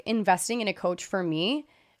Investing in a coach for me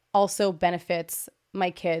also benefits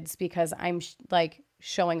my kids because I'm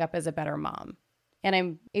showing up as a better mom, and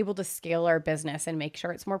I'm able to scale our business and make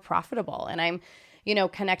sure it's more profitable. And I'm,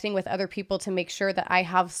 connecting with other people to make sure that I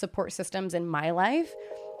have support systems in my life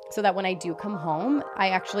so that when I do come home, I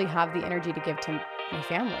actually have the energy to give to my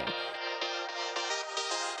family.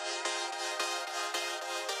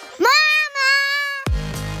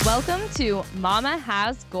 Welcome to Mama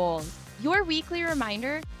Has Goals, your weekly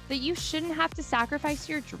reminder that you shouldn't have to sacrifice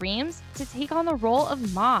your dreams to take on the role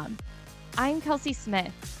of mom. I'm Kelsey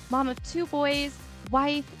Smith, mom of 2 boys,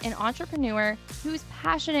 wife, and entrepreneur who's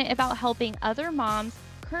passionate about helping other moms,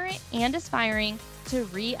 current and aspiring, to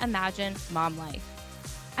reimagine mom life.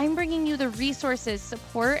 I'm bringing you the resources,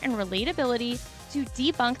 support, and relatability to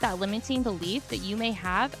debunk that limiting belief that you may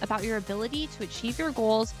have about your ability to achieve your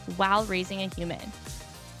goals while raising a human.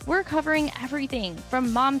 We're covering everything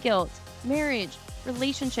from mom guilt, marriage,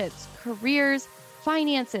 relationships, careers,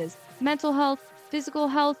 finances, mental health, physical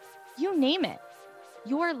health, you name it.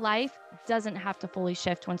 Your life doesn't have to fully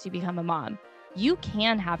shift once you become a mom. You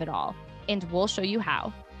can have it all, and we'll show you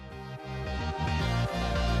how.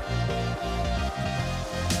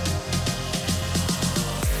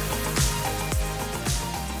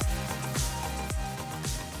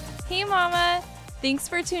 Hey Mama! Thanks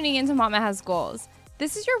for tuning into Mama Has Goals.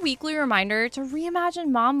 This is your weekly reminder to reimagine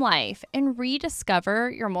mom life and rediscover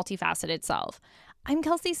your multifaceted self. I'm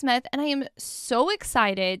Kelsey Smith, and I am so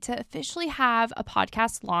excited to officially have a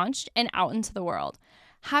podcast launched and out into the world.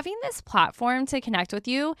 Having this platform to connect with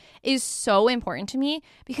you is so important to me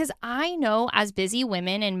because I know as busy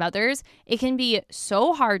women and mothers, it can be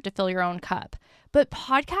so hard to fill your own cup. But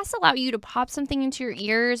podcasts allow you to pop something into your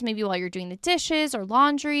ears, maybe while you're doing the dishes or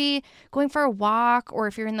laundry, going for a walk, or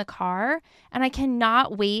if you're in the car. And I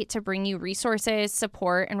cannot wait to bring you resources,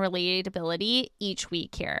 support, and relatability each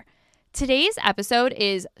week here. Today's episode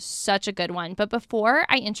is such a good one, but before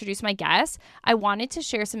I introduce my guest, I wanted to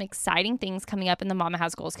share some exciting things coming up in the Mama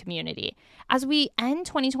Has Goals community. As we end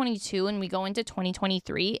 2022 and we go into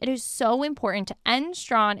 2023, it is so important to end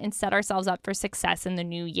strong and set ourselves up for success in the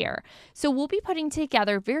new year. So we'll be putting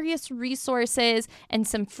together various resources and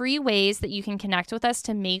some free ways that you can connect with us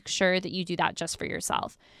to make sure that you do that just for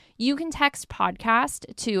yourself. You can text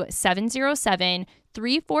podcast to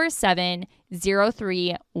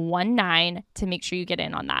 707-347-0319 to make sure you get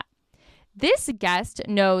in on that. This guest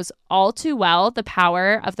knows all too well the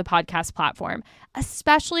power of the podcast platform,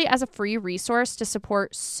 especially as a free resource to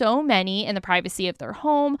support so many in the privacy of their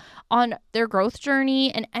home on their growth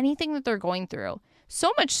journey and anything that they're going through.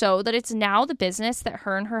 So much so that it's now the business that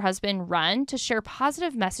her and her husband run to share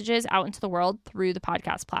positive messages out into the world through the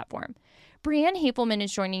podcast platform. Brianne Hoefelmann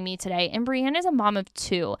is joining me today, and Brianne is a mom of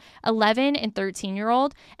 2, 11 and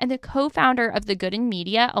 13-year-old, and the co-founder of The Good in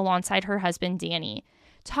Media alongside her husband, Danny.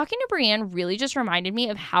 Talking to Brianne really just reminded me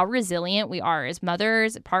of how resilient we are as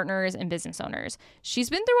mothers, partners, and business owners. She's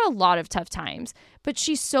been through a lot of tough times, but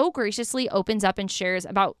she so graciously opens up and shares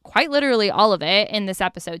about quite literally all of it in this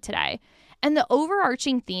episode today. And the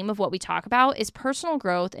overarching theme of what we talk about is personal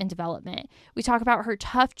growth and development. We talk about her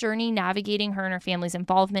tough journey navigating her and her family's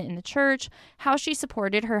involvement in the church, how she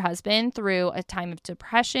supported her husband through a time of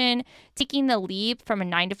depression, taking the leap from a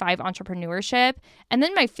 9-to-5 entrepreneurship, and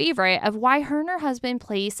then my favorite of why her and her husband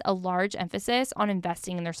place a large emphasis on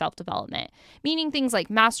investing in their self-development, meaning things like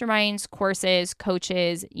masterminds, courses,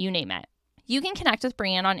 coaches, you name it. You can connect with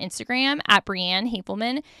Brianne on Instagram at Brianne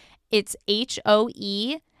Hoefelmann. It's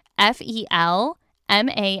Hoefelmann.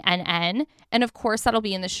 And of course, that'll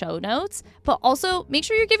be in the show notes. But also make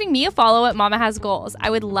sure you're giving me a follow at Mama Has Goals.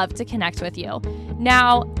 I would love to connect with you.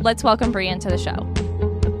 Now, let's welcome Brianne to the show.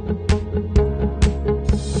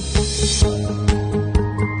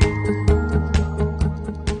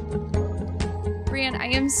 Brianne, I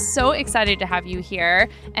am so excited to have you here.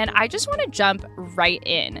 And I just want to jump right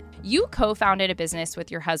in. You co-founded a business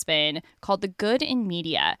with your husband called The Good in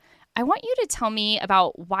Media. I want you to tell me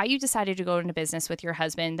about why you decided to go into business with your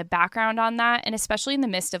husband, the background on that, and especially in the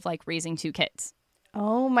midst of raising 2 kids.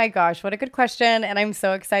 Oh my gosh, what a good question. And I'm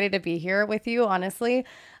so excited to be here with you, honestly.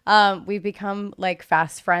 We've become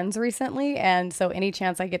fast friends recently. And so any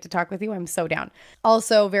chance I get to talk with you, I'm so down.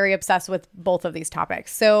 Also very obsessed with both of these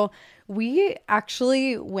topics. So we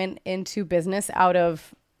actually went into business out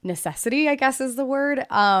of necessity, I guess is the word.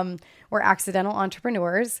 We're accidental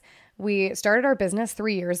entrepreneurs. We started our business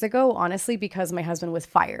 3 years ago, honestly, because my husband was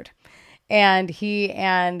fired. And he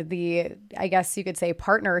and the, I guess you could say,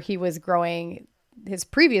 partner he was growing his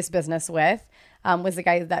previous business with was the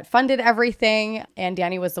guy that funded everything. And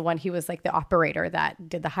Danny was the one, he was like the operator that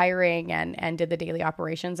did the hiring and did the daily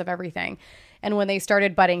operations of everything. And when they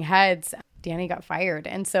started butting heads, Danny got fired.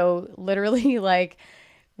 And so literally like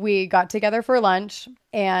we got together for lunch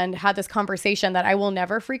and had this conversation that I will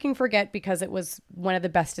never freaking forget because it was one of the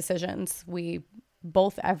best decisions we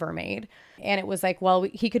both ever made. And it was like, well,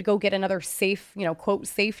 he could go get another safe, quote,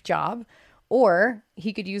 safe job, or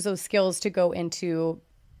he could use those skills to go into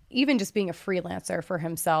even just being a freelancer for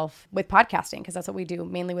himself with podcasting, because that's what we do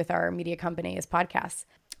mainly with our media company is podcasts.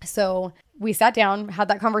 So we sat down, had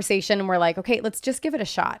that conversation, and we're like, okay, let's just give it a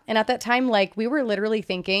shot. And at that time, like we were literally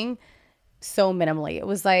thinking so minimally. It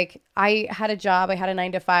was like, I had a job, I had a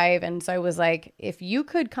 9 to 5. And so I was like, if you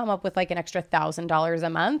could come up with like an extra $1,000 a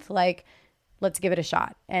month, like let's give it a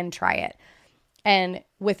shot and try it. And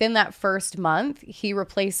within that first month, he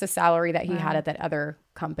replaced the salary that he had at that other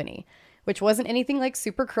company, which wasn't anything like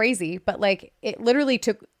super crazy, but like it literally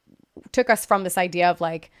took us from this idea of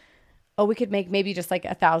like, oh, we could make maybe just like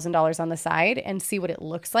 $1,000 on the side and see what it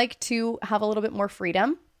looks like to have a little bit more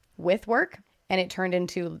freedom with work. And it turned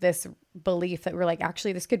into this belief that we're like,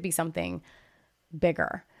 actually, this could be something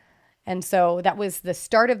bigger. And so that was the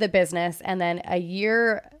start of the business. And then a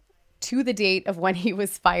year to the date of when he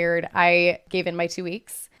was fired, I gave in my 2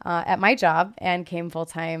 weeks at my job and came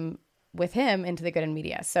full-time with him into the Good in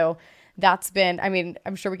Media. So that's been, I mean,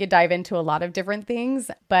 I'm sure we could dive into a lot of different things,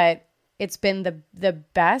 but it's been the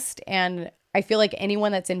best. And I feel like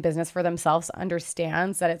anyone that's in business for themselves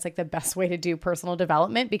understands that it's like the best way to do personal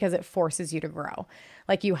development because it forces you to grow.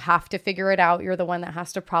 Like you have to figure it out. You're the one that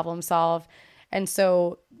has to problem solve. And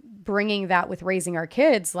so bringing that with raising our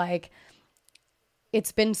kids, like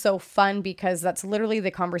it's been so fun because that's literally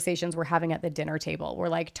the conversations we're having at the dinner table. We're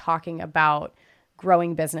like talking about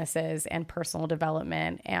growing businesses and personal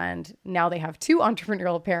development. And now they have 2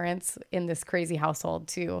 entrepreneurial parents in this crazy household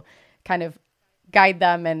to kind of guide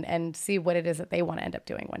them and see what it is that they want to end up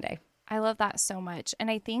doing one day. I love that so much.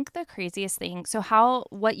 And I think the craziest thing, so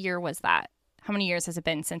what year was that? How many years has it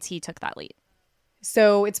been since he took that leap?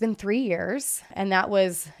 So it's been 3 years. And that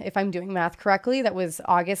was, if I'm doing math correctly, that was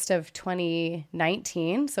August of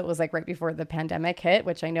 2019. So it was like right before the pandemic hit,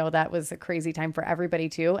 which I know that was a crazy time for everybody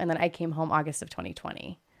too. And then I came home August of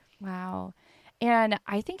 2020. Wow. And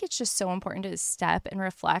I think it's just so important to step and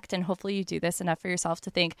reflect. And hopefully you do this enough for yourself to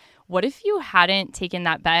think, what if you hadn't taken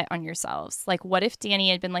that bet on yourselves? Like, what if Danny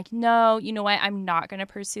had been like, no, you know what? I'm not going to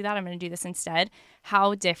pursue that. I'm going to do this instead.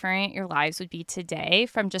 How different your lives would be today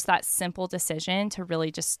from just that simple decision to really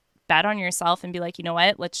just bet on yourself and be like, you know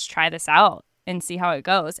what? Let's try this out and see how it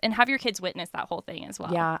goes and have your kids witness that whole thing as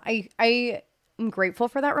well. Yeah, I am grateful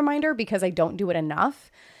for that reminder because I don't do it enough.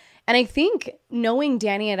 And I think knowing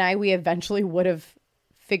Danny and I, we eventually would have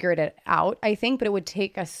figured it out, I think, but it would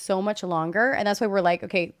take us so much longer. And that's why we're like,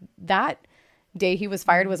 okay, that day he was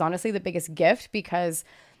fired was honestly the biggest gift because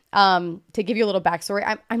to give you a little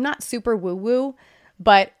backstory, I'm not super woo-woo,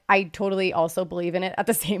 but I totally also believe in it at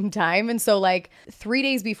the same time. And so like 3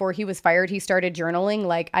 days before he was fired, he started journaling,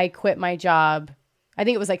 like I quit my job. I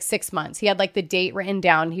think it was like 6 months. He had like the date written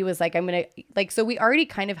down. He was like, I'm going to like, so we already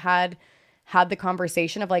kind of had the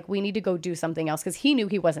conversation of like, we need to go do something else because he knew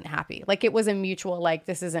he wasn't happy. Like it was a mutual, like,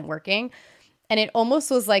 this isn't working. And it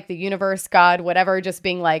almost was like the universe, God, whatever, just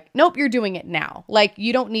being like, nope, you're doing it now. Like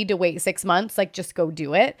you don't need to wait 6 months, like just go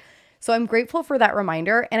do it. So I'm grateful for that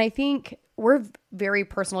reminder. And I think we're very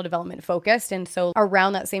personal development focused. And so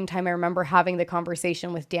around that same time, I remember having the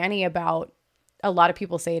conversation with Danny about, a lot of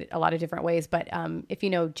people say it a lot of different ways, but if you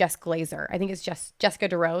know Jess Glazer, I think it's just Jessica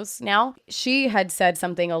DeRose now, she had said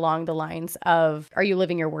something along the lines of, are you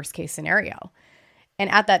living your worst case scenario? And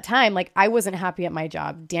at that time, like I wasn't happy at my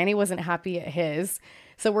job. Danny wasn't happy at his.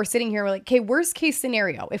 So we're sitting here, we're like, okay, worst case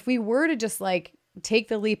scenario. If we were to just like take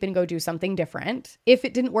the leap and go do something different, if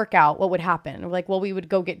it didn't work out, what would happen? We're like, well, we would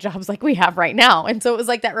go get jobs like we have right now. And so it was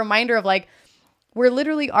like that reminder of like, we're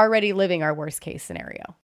literally already living our worst case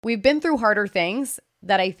scenario. We've been through harder things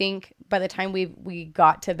that I think by the time we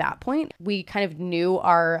got to that point, we kind of knew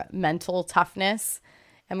our mental toughness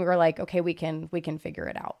and we were like, okay, we can figure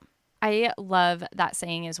it out. I love that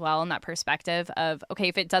saying as well, and that perspective of, okay,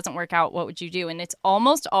 if it doesn't work out, what would you do? And it's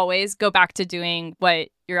almost always go back to doing what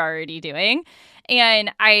you're already doing.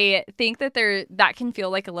 And I think that that can feel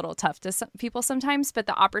like a little tough to some people sometimes, but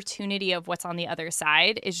the opportunity of what's on the other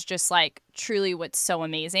side is just like truly what's so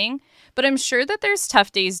amazing. But I'm sure that there's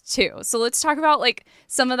tough days too. So let's talk about like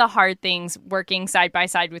some of the hard things working side by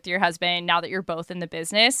side with your husband now that you're both in the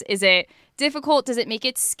business. Is it difficult? Does it make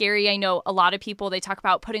it scary? I know a lot of people, they talk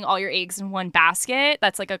about putting all your eggs in one basket.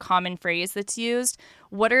 That's like a common phrase that's used.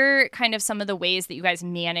 What are kind of some of the ways that you guys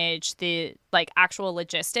manage the like actual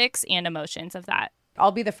logistics and emotions of that.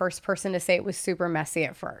 I'll be the first person to say it was super messy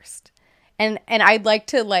at first. And I'd like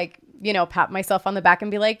to like, you know, pat myself on the back and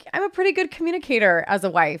be like, I'm a pretty good communicator as a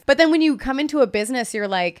wife. But then when you come into a business, you're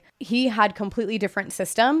like, he had completely different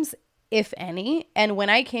systems, if any. And when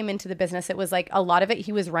I came into the business, it was like a lot of it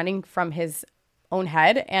he was running from his own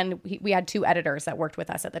head. And we had 2 editors that worked with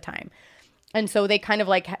us at the time. And so they kind of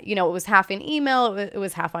like, you know, it was half in email, it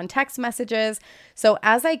was half on text messages. So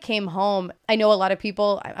as I came home, I know a lot of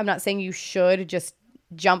people, I'm not saying you should just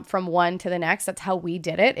jump from one to the next. That's how we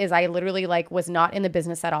did it, is I literally like was not in the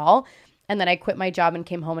business at all. And then I quit my job and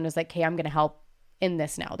came home and was like, hey, I'm going to help in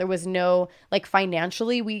this now. There was no, like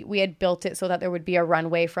financially, we had built it so that there would be a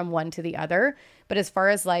runway from one to the other. But as far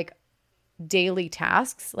as like daily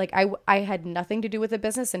tasks, like I had nothing to do with the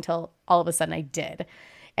business until all of a sudden I did.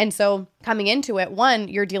 And so coming into it, one,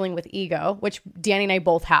 you're dealing with ego, which Danny and I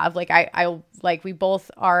both have. Like I like we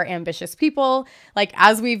both are ambitious people. Like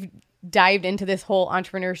as we've dived into this whole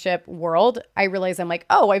entrepreneurship world, I realized I'm like,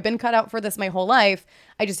 oh, I've been cut out for this my whole life.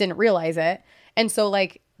 I just didn't realize it. And so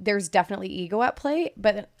like there's definitely ego at play,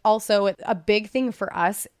 but also a big thing for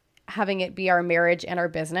us having it be our marriage and our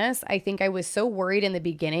business. I think I was so worried in the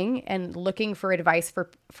beginning and looking for advice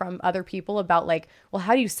from other people about like, well,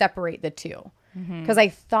 how do you separate the two? Because I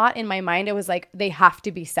thought in my mind, it was like, they have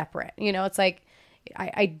to be separate. You know, it's like,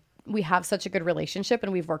 we have such a good relationship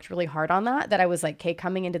and we've worked really hard on that I was like, okay,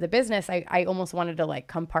 coming into the business, I almost wanted to like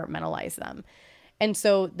compartmentalize them. And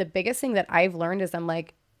so the biggest thing that I've learned is I'm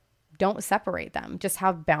like, don't separate them, just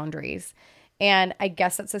have boundaries. And I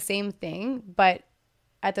guess that's the same thing, but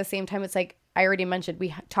at the same time, it's like, I already mentioned,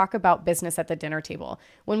 we talk about business at the dinner table.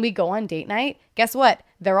 When we go on date night, guess what?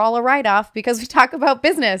 They're all a write-off because we talk about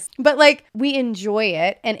business. But like, we enjoy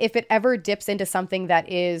it. And if it ever dips into something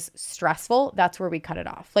that is stressful, that's where we cut it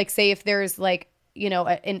off. Like say if there's like, you know,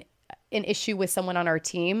 an issue with someone on our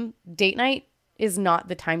team, date night is not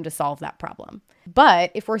the time to solve that problem.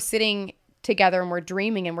 But if we're sitting together and we're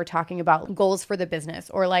dreaming and we're talking about goals for the business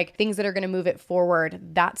or like things that are going to move it forward,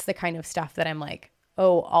 that's the kind of stuff that I'm like,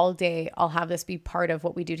 oh, all day I'll have this be part of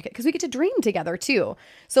what we do together because we get to dream together too.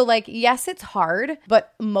 So like, yes, it's hard,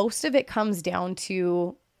 but most of it comes down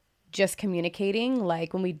to just communicating.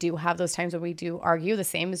 Like when we do have those times when we do argue, the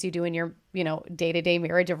same as you do in your, you know, day-to-day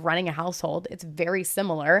marriage of running a household. It's very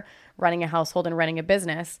similar, running a household and running a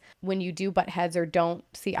business. When you do butt heads or don't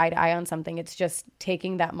see eye to eye on something, it's just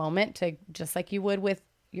taking that moment to, just like you would with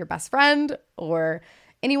your best friend or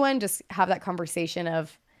anyone, just have that conversation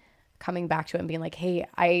of coming back to it and being like,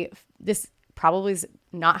 hey, this probably is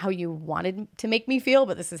not how you wanted to make me feel,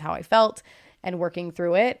 but this is how I felt, and working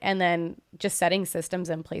through it. And then just setting systems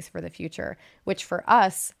in place for the future, which for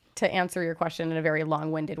us, to answer your question in a very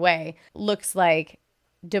long-winded way, looks like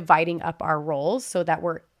dividing up our roles so that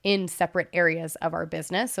we're in separate areas of our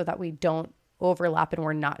business so that we don't overlap and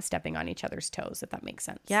we're not stepping on each other's toes, if that makes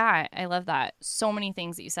sense. Yeah, I love that. So many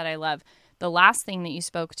things that you said I love. The last thing that you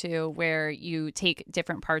spoke to where you take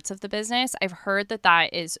different parts of the business, I've heard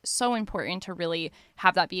that is so important to really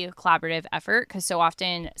have that be a collaborative effort because so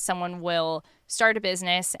often someone will start a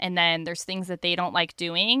business and then there's things that they don't like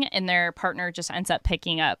doing and their partner just ends up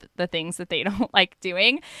picking up the things that they don't like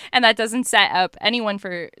doing. And that doesn't set up anyone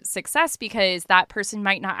for success because that person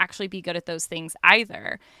might not actually be good at those things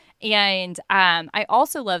either. And I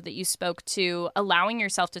also love that you spoke to allowing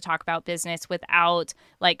yourself to talk about business without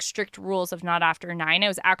like strict rules of not after 9. I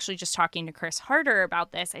was actually just talking to Chris Harder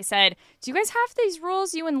about this. I said, do you guys have these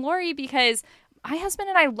rules, you and Lori? Because my husband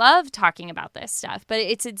and I love talking about this stuff, but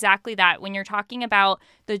it's exactly that. When you're talking about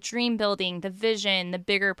the dream building, the vision, the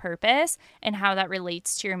bigger purpose, and how that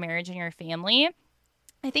relates to your marriage and your family,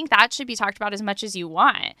 I think that should be talked about as much as you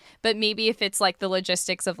want. But maybe if it's like the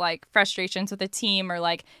logistics of like frustrations with a team or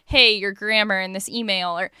like, hey, your grammar in this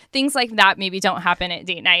email or things like that maybe don't happen at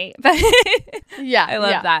date night. But yeah, I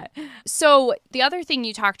love that. So the other thing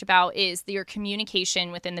you talked about is your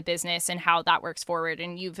communication within the business and how that works forward.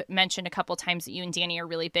 And you've mentioned a couple times that you and Danny are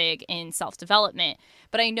really big in self-development.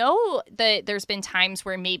 But I know that there's been times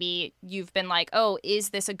where maybe you've been like, oh, is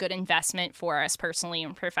this a good investment for us personally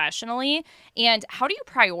and professionally? And how do you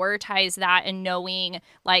prioritize that and knowing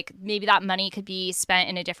like maybe that money could be spent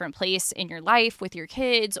in a different place in your life with your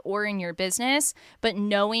kids or in your business, but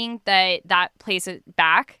knowing that that plays it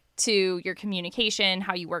back to your communication,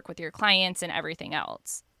 how you work with your clients and everything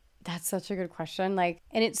else? That's such a good question. Like,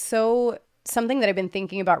 and it's so something that I've been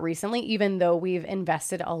thinking about recently, even though we've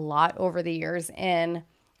invested a lot over the years in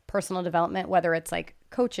personal development, whether it's like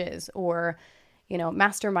coaches or,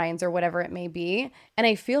 masterminds or whatever it may be. And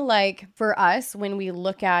I feel like for us, when we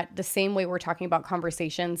look at the same way we're talking about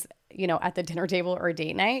conversations, at the dinner table or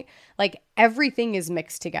date night, like everything is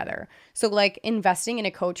mixed together. So like investing in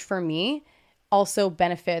a coach for me also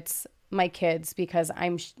benefits my kids because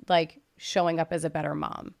I'm like showing up as a better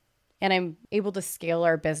mom, and I'm able to scale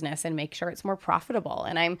our business and make sure it's more profitable.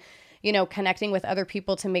 And I'm, connecting with other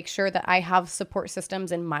people to make sure that I have support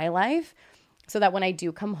systems in my life so that when I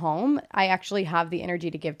do come home, I actually have the energy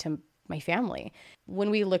to give to my family. When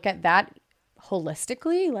we look at that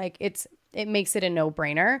holistically, like it makes it a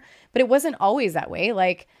no-brainer, but it wasn't always that way.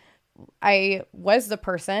 Like I was the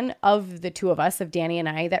person of the two of us, of Danny and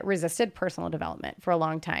I, that resisted personal development for a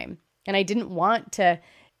long time. And I didn't want to,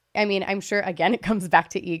 I'm sure again, it comes back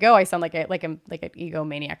to ego. I sound like I'm like an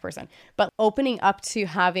egomaniac person, but opening up to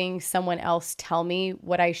having someone else tell me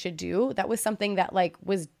what I should do, that was something that like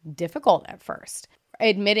was difficult at first.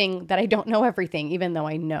 Admitting that I don't know everything, even though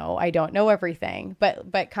I know I don't know everything, but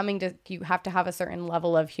you have to have a certain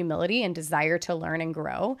level of humility and desire to learn and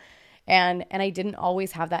grow. And I didn't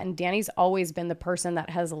always have that. And Danny's always been the person that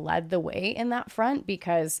has led the way in that front,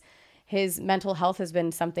 because his mental health has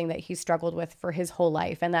been something that he struggled with for his whole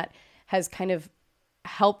life. And that has kind of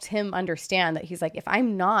helped him understand that he's like, if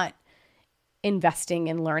I'm not investing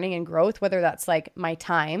in learning and growth, whether that's like my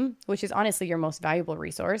time, which is honestly your most valuable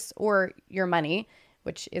resource, or your money,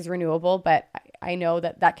 which is renewable, but I know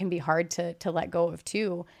that can be hard to let go of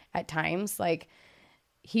too at times. Like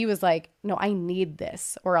he was like, no, I need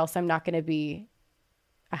this or else I'm not going to be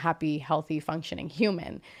a happy, healthy, functioning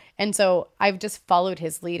human. And so I've just followed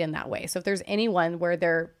his lead in that way. So if there's anyone where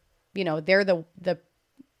they're the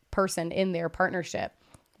person in their partnership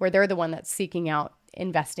where they're the one that's seeking out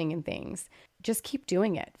investing in things, just keep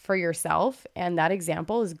doing it for yourself. And that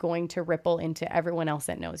example is going to ripple into everyone else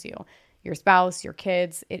that knows you, your spouse, your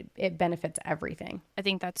kids. It benefits everything. I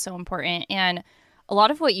think that's so important. And a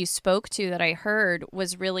lot of what you spoke to that I heard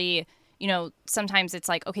was really, sometimes it's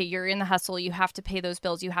like, okay, you're in the hustle, you have to pay those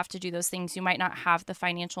bills, you have to do those things. You might not have the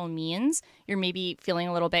financial means. You're maybe feeling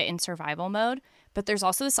a little bit in survival mode, but there's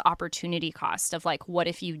also this opportunity cost of like, what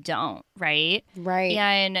if you don't, right? Right.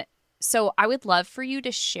 And so I would love for you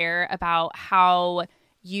to share about how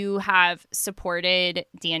you have supported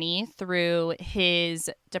Danny through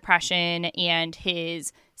his depression and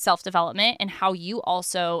his self-development, and how you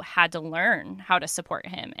also had to learn how to support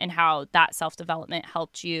him, and how that self-development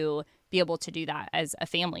helped you be able to do that as a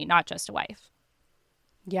family, not just a wife.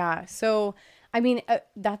 Yeah. So,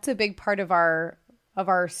 that's a big part of our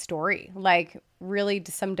story. Like really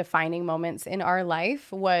some defining moments in our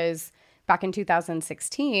life was back in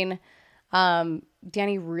 2016.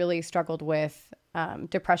 Danny really struggled with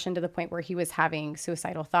depression to the point where he was having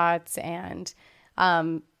suicidal thoughts and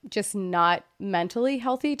just not mentally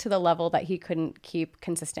healthy to the level that he couldn't keep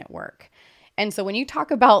consistent work. And so when you talk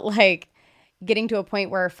about like getting to a point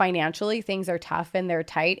where financially things are tough and they're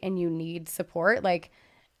tight and you need support, like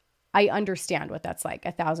I understand what that's like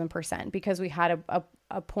 1,000%, because we had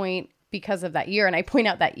a point because of that year. And I point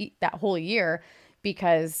out that whole year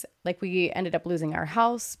because like we ended up losing our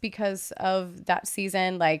house because of that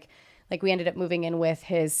season. Like we ended up moving in with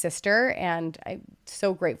his sister, and I'm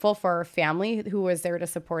so grateful for our family who was there to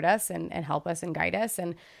support us and help us and guide us.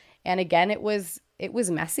 And again, it was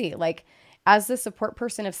messy. Like as the support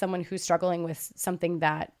person of someone who's struggling with something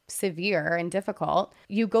that severe and difficult,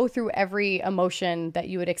 you go through every emotion that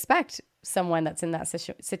you would expect someone that's in that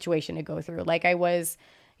situation to go through. Like I was,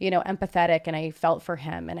 empathetic, and I felt for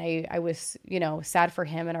him, and I was, sad for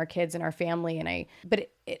him and our kids and our family. But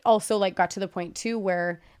it also like got to the point too,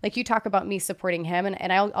 where like you talk about me supporting him,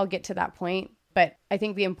 and I'll get to that point. But I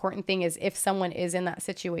think the important thing is if someone is in that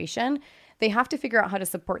situation, they have to figure out how to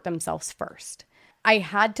support themselves first. I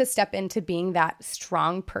had to step into being that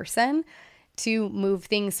strong person to move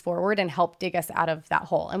things forward and help dig us out of that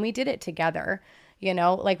hole. And we did it together.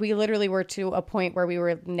 Like we literally were to a point where we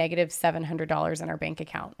were negative $700 in our bank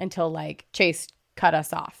account until like Chase cut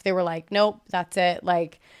us off. They were like, nope, that's it.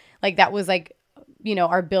 Like that was like,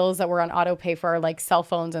 our bills that were on auto pay for our like cell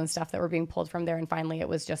phones and stuff that were being pulled from there. And finally it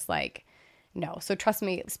was just like, no. So trust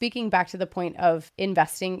me, speaking back to the point of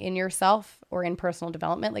investing in yourself or in personal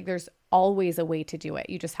development, like there's always a way to do it.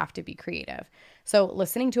 You just have to be creative. So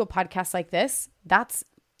listening to a podcast like this, that's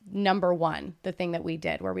number one, the thing that we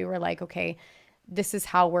did where we were like, okay, this is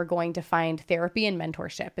how we're going to find therapy and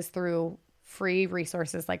mentorship, is through free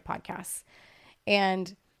resources like podcasts.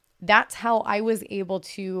 And that's how I was able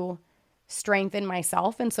to strengthen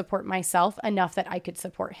myself and support myself enough that I could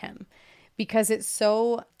support him. Because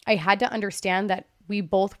I had to understand that we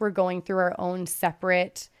both were going through our own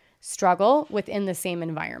separate struggle within the same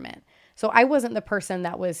environment. So I wasn't the person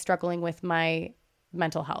that was struggling with my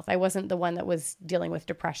mental health. I wasn't the one that was dealing with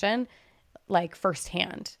depression like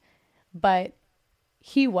firsthand, but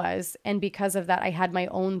he was. And because of that, I had my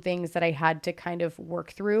own things that I had to kind of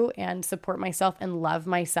work through and support myself and love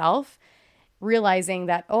myself, realizing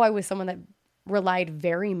that, I was someone that relied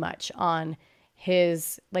very much on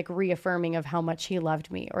his like reaffirming of how much he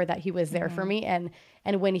loved me or that he was there for me. And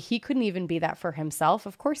when he couldn't even be that for himself,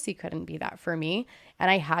 of course he couldn't be that for me. And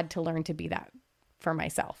I had to learn to be that for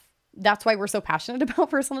myself. That's why we're so passionate about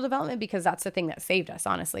personal development, because that's the thing that saved us.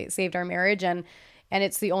 Honestly, it saved our marriage. And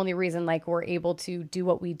it's the only reason like we're able to do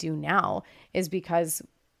what we do now is because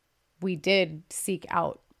we did seek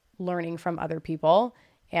out learning from other people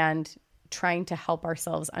and trying to help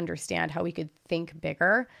ourselves understand how we could think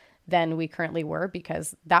bigger than we currently were,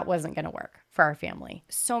 because that wasn't going to work for our family.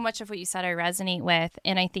 So much of what you said I resonate with.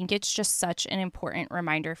 And I think it's just such an important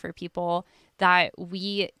reminder for people that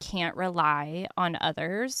we can't rely on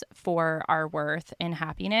others for our worth and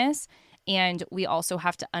happiness. And we also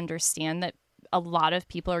have to understand that a lot of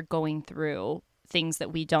people are going through things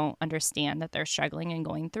that we don't understand that they're struggling and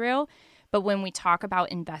going through. But when we talk about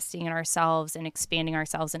investing in ourselves and expanding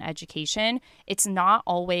ourselves in education, it's not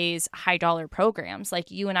always high dollar programs.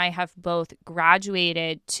 Like you and I have both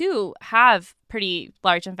graduated to have pretty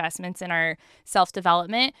large investments in our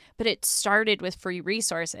self-development, but it started with free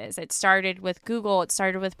resources. It started with Google. It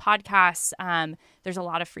started with podcasts. There's a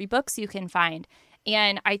lot of free books you can find.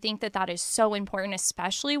 And I think that that is so important,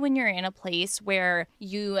 especially when you're in a place where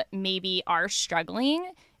you maybe are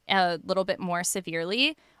struggling a little bit more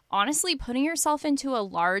severely. Honestly, putting yourself into a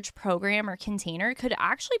large program or container could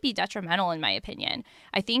actually be detrimental, in my opinion.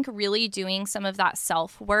 I think really doing some of that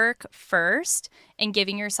self-work first and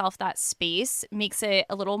giving yourself that space makes it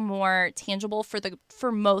a little more tangible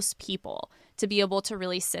for most people to be able to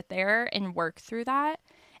really sit there and work through that.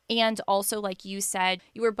 And also, like you said,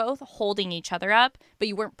 you were both holding each other up, but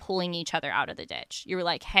you weren't pulling each other out of the ditch. You were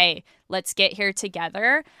like, hey, let's get here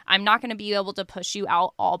together. I'm not going to be able to push you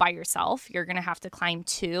out all by yourself. You're going to have to climb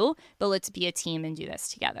too, but let's be a team and do this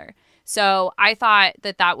together. So I thought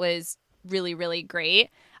that that was really, really great.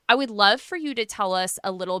 I would love for you to tell us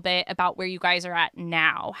a little bit about where you guys are at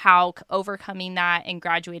now, how overcoming that and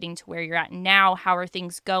graduating to where you're at now. How are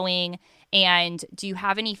things going? And do you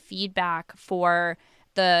have any feedback for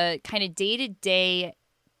the kind of day-to-day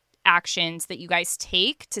actions that you guys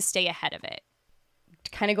take to stay ahead of it?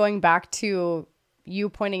 Kind of going back to you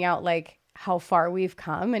pointing out like how far we've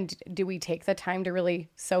come, and do we take the time to really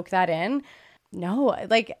soak that in? No,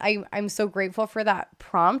 like I'm so grateful for that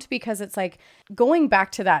prompt, because it's like going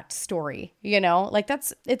back to that story, like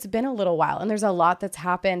it's been a little while and there's a lot that's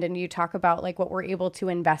happened. And you talk about like what we're able to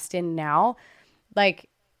invest in now. Like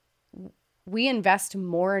we invest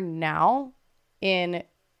more now in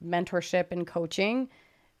mentorship and coaching,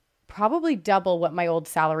 probably double what my old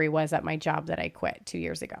salary was at my job that I quit 2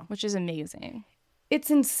 years ago. Which is amazing. It's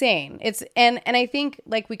insane. And I think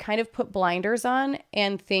like we kind of put blinders on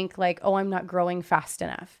and think like, I'm not growing fast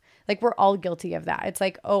enough. Like we're all guilty of that. It's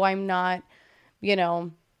like, I'm not,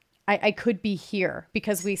 I could be here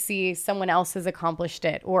because we see someone else has accomplished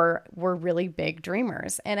it, or we're really big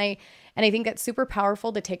dreamers. And I think that's super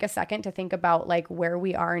powerful to take a second to think about like where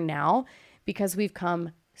we are now, because we've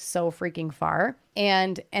come so freaking far,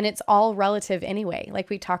 and it's all relative anyway. Like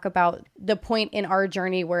we talk about the point in our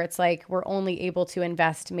journey where it's like we're only able to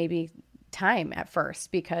invest maybe time at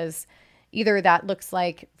first, because either that looks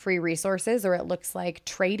like free resources or it looks like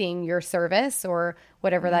trading your service or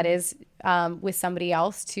whatever that is with somebody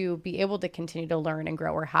else to be able to continue to learn and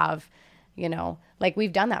grow or have, like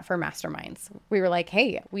we've done that for masterminds. We were like,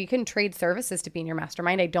 hey, we can trade services to be in your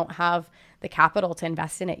mastermind. I don't have the capital to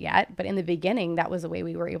invest in it yet. But in the beginning, that was the way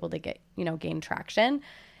we were able to get, gain traction.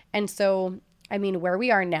 And so, I mean, where we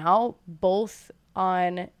are now, both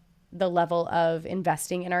on the level of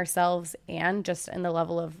investing in ourselves and just in the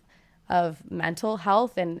level of mental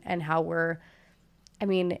health and how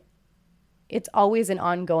it's always an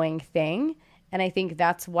ongoing thing. And I think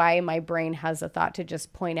that's why my brain has a thought to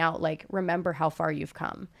just point out, like, remember how far you've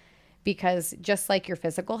come. Because just like your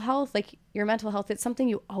physical health, like your mental health, it's something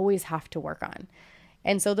you always have to work on.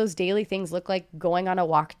 And so those daily things look like going on a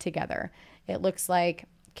walk together. It looks like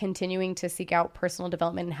continuing to seek out personal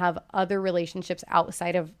development and have other relationships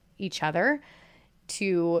outside of each other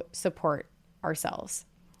to support ourselves.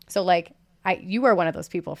 So like, you are one of those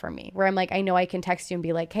people for me where I'm like, I know I can text you and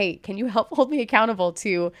be like, hey, can you help hold me accountable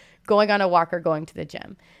to going on a walk or going to the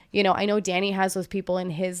gym? I know Danny has those people in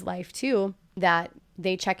his life too, that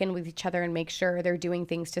they check in with each other and make sure they're doing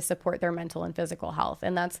things to support their mental and physical health.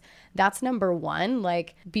 And that's number one,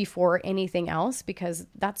 like before anything else, because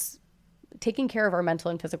that's taking care of our mental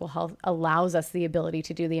and physical health allows us the ability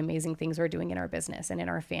to do the amazing things we're doing in our business and in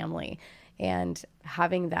our family and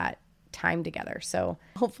having that time together. So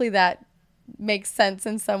hopefully that makes sense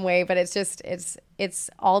in some way, but it's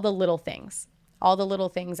all the little things. All the little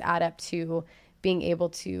things add up to being able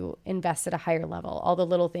to invest at a higher level. All the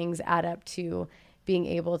little things add up to being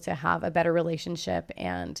able to have a better relationship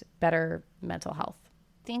and better mental health.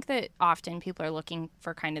 I think that often people are looking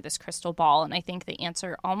for kind of this crystal ball. And I think the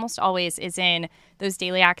answer almost always is in those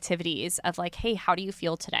daily activities of like, hey, how do you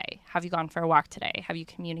feel today? Have you gone for a walk today? Have you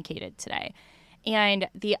communicated today? And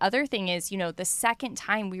the other thing is, you know, the second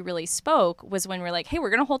time we really spoke was when we're like, hey, we're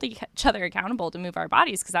going to hold each other accountable to move our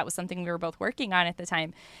bodies, because that was something we were both working on at the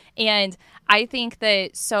time. And I think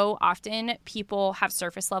that so often people have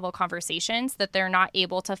surface level conversations that they're not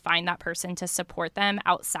able to find that person to support them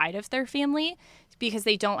outside of their family because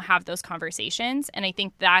they don't have those conversations. And I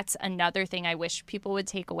think that's another thing I wish people would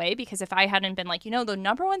take away, because if I hadn't been like, you know, the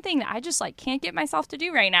number one thing that I just like can't get myself to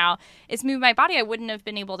do right now is move my body, I wouldn't have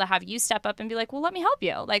been able to have you step up and be like, well, let me help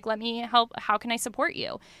you. Like, let me help. How can I support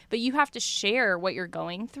you? But you have to share what you're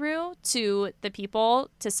going through to the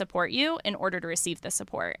people to support you in order to receive the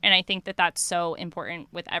support. And I think that that's so important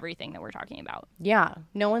with everything that we're talking about. Yeah.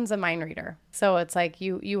 No one's a mind reader. So it's like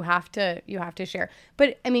you have to share.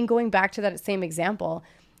 But I mean, going back to that same example,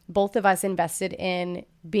 both of us invested in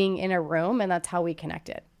being in a room, and that's how we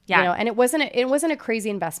connected. Yeah. You know, and it wasn't a crazy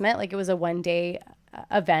investment. Like, it was a one-day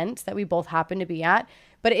event that we both happened to be at,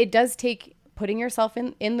 but it does take putting yourself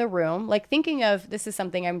in the room. Like, thinking of, this is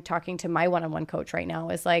something I'm talking to my one-on-one coach right now,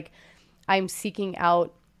 is like, I'm seeking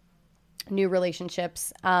out new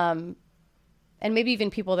relationships, and maybe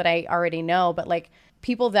even people that I already know, but like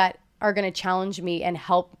people that are going to challenge me and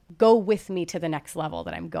help go with me to the next level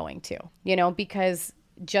that I'm going to, you know, because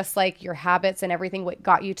just like your habits and everything, what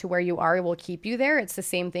got you to where you are will keep you there. It's the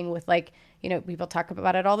same thing with, like, you know, people talk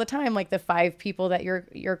about it all the time, like the 5 people that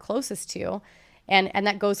you're closest to. And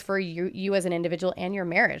that goes for you as an individual and your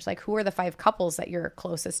marriage. Like, who are the 5 couples that you're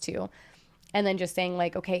closest to? And then just saying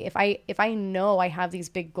like, okay, if I know I have these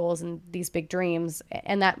big goals and these big dreams,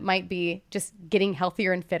 and that might be just getting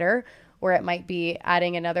healthier and fitter, or it might be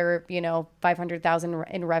adding another, you know, 500,000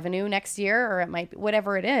 in revenue next year, or it might be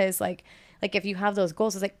whatever it is. Like if you have those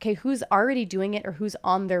goals, it's like, okay, who's already doing it or who's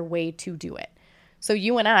on their way to do it? So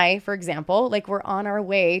you and I, for example, like, we're on our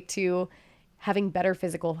way to having better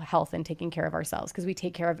physical health and taking care of ourselves, because we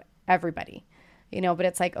take care of everybody, you know, but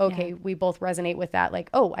it's like, okay, yeah, we both resonate with that.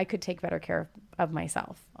 Like, oh, I could take better care of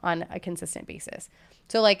myself on a consistent basis.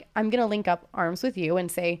 So like, I'm going to link up arms with you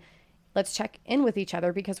and say, let's check in with each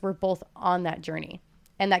other, because we're both on that journey.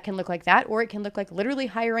 And that can look like that, or it can look like literally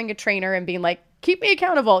hiring a trainer and being like, keep me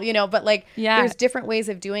accountable, you know, but like, yeah, there's different ways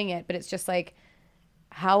of doing it. But it's just like,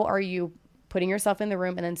 how are you putting yourself in the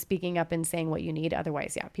room and then speaking up and saying what you need?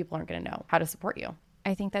 Otherwise, yeah, people aren't going to know how to support you.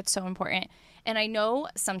 I think that's so important. And I know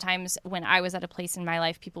sometimes when I was at a place in my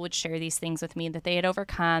life, people would share these things with me that they had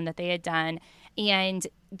overcome, that they had done. And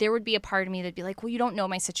there would be a part of me that'd be like, well, you don't know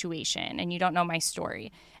my situation and you don't know my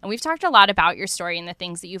story. And we've talked a lot about your story and the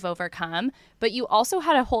things that you've overcome, but you also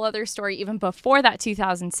had a whole other story even before that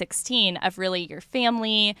 2016 of really your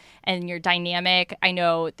family and your dynamic. I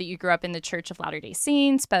know that you grew up in the Church of Latter-day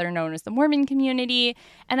Saints, better known as the Mormon community.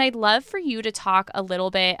 And I'd love for you to talk a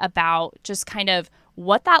little bit about just kind of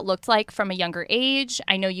what that looked like from a younger age.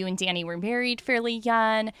 I know you and Danny were married fairly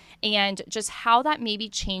young, and just how that maybe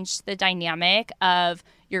changed the dynamic of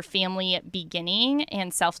your family beginning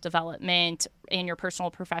and self-development and your personal,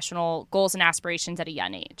 professional goals and aspirations at a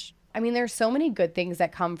young age. I mean, there's so many good things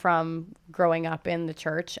that come from growing up in the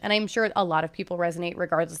church, and I'm sure a lot of people resonate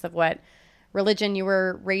regardless of what religion you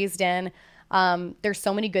were raised in. There's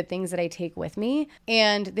so many good things that I take with me,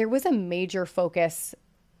 and there was a major focus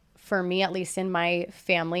for me, at least in my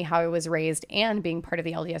family, how I was raised and being part of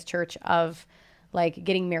the LDS church, of like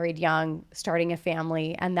getting married young, starting a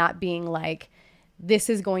family, and that being like, this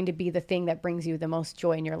is going to be the thing that brings you the most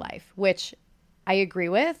joy in your life, which I agree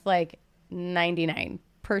with like 99%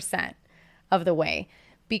 of the way,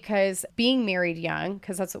 because being married young,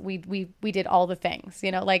 because that's what we did all the things,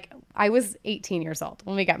 you know, like I was 18 years old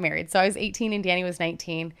when we got married. So I was 18 and Danny was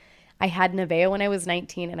 19. I had Nevaeh when I was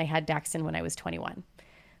 19 and I had Daxton when I was 21.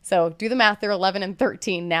 So do the math, they're 11 and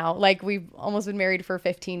 13 now. Like, we've almost been married for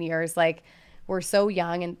 15 years. Like, we're so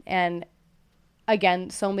young. And again,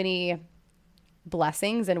 so many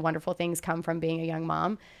blessings and wonderful things come from being a young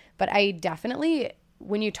mom. But I definitely,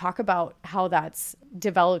 when you talk about how that's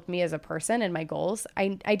developed me as a person and my goals,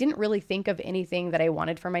 I didn't really think of anything that I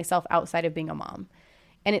wanted for myself outside of being a mom.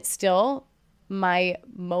 And it's still my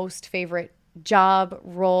most favorite job,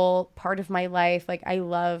 role, part of my life. Like, I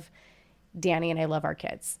love Danny and I love our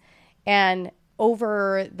kids. And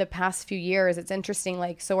over the past few years, it's interesting.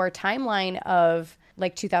 Like, so our timeline of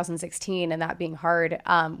like 2016 and that being hard,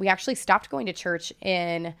 we actually stopped going to church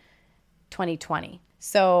in 2020.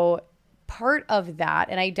 So part of that,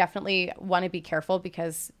 and I definitely want to be careful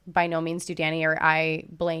because by no means do Danny or I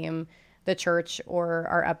blame the church or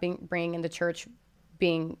our upbringing in the church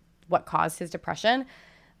being what caused his depression.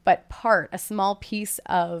 But a small piece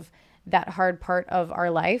of that hard part of our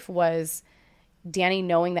life was Danny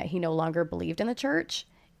knowing that he no longer believed in the church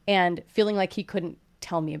and feeling like he couldn't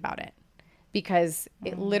tell me about it because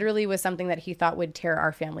it literally was something that he thought would tear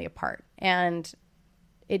our family apart. And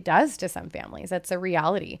it does to some families. That's a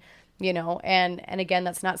reality, and again,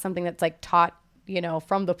 that's not something that's like taught,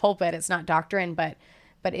 from the pulpit. It's not doctrine, but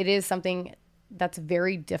it is something that's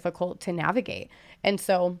very difficult to navigate. And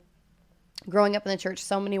so growing up in the church,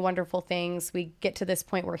 so many wonderful things. We get to this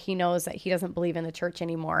point where he knows that he doesn't believe in the church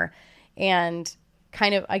anymore. And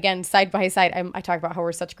kind of, again, side by side, I talk about how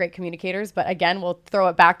we're such great communicators, but again, we'll throw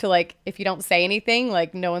it back to like, if you don't say anything,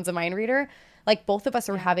 like no one's a mind reader. Like both of us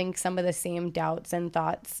were having some of the same doubts and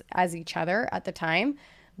thoughts as each other at the time,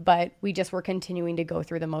 but we just were continuing to go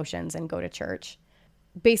through the motions and go to church.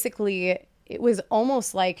 Basically, it was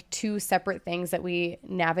almost like two separate things that we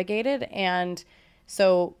navigated. And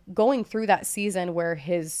so going through that season where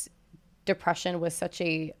his depression was such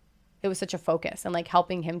a focus and like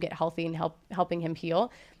helping him get healthy and helping him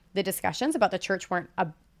heal, the discussions about the church weren't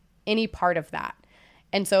any part of that.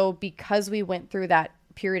 And so because we went through that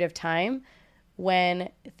period of time when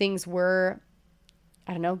things were,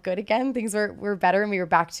 good again, things were better and we were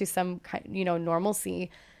back to some kind, normalcy,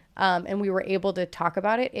 and we were able to talk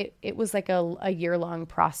about it. It was like a year-long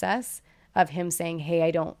process of him saying, hey,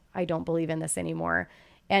 I don't believe in this anymore.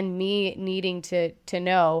 And me needing to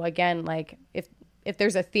know, again, like if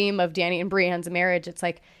there's a theme of Danny and Brianne's marriage, it's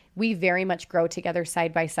like we very much grow together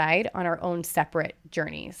side by side on our own separate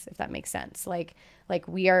journeys, if that makes sense. Like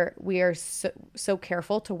we are so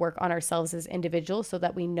careful to work on ourselves as individuals so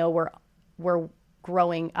that we know we're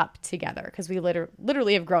growing up together because we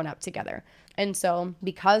literally have grown up together. And so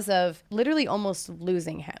because of literally almost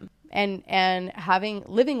losing him and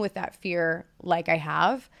living with that fear like I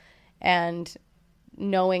have, and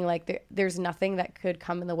knowing like there's nothing that could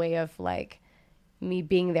come in the way of like me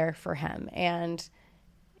being there for him. And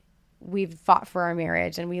we've fought for our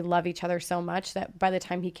marriage and we love each other so much that by the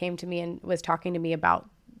time he came to me and was talking to me about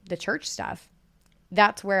the church stuff,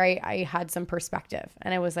 that's where I had some perspective.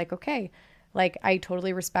 And I was like, okay, like I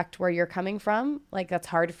totally respect where you're coming from. Like that's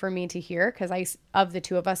hard for me to hear because of the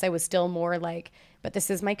two of us, I was still more like, but this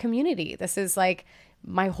is my community. This is like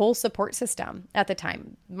my whole support system at the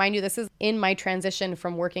time. Mind you, this is in my transition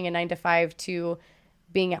from working a 9-to-5 to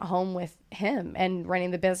being at home with him and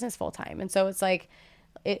running the business full time. And so it's like,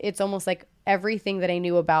 it's almost like everything that I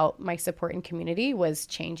knew about my support and community was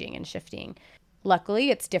changing and shifting. Luckily,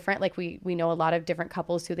 it's different. Like we know a lot of different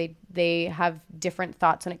couples who they have different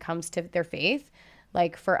thoughts when it comes to their faith.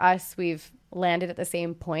 Like for us, we've landed at the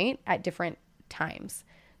same point at different times.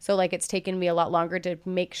 So like it's taken me a lot longer to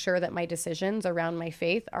make sure that my decisions around my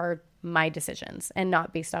faith are my decisions and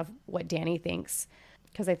not based off what Danny thinks,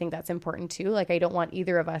 because I think that's important too. Like I don't want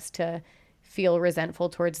either of us to feel resentful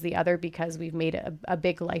towards the other because we've made a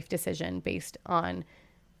big life decision based on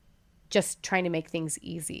just trying to make things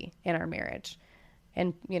easy in our marriage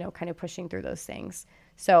and, kind of pushing through those things.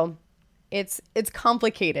 So it's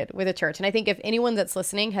complicated with a church. And I think if anyone that's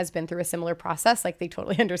listening has been through a similar process, like they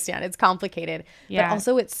totally understand it's complicated, but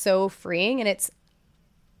also it's so freeing and it's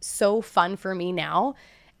so fun for me now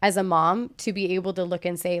as a mom to be able to look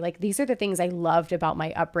and say, like, these are the things I loved about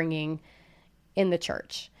my upbringing in the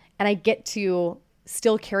church. And I get to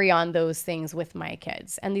still carry on those things with my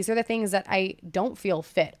kids. And these are the things that I don't feel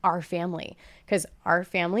fit our family, because our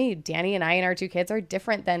family, Danny and I and our two kids, are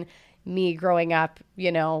different than me growing up,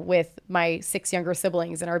 with my 6 younger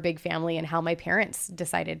siblings and our big family and how my parents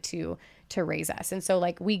decided to raise us. And so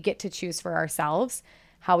like we get to choose for ourselves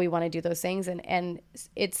how we want to do those things. And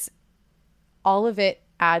it's all of it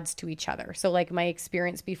adds to each other. So like my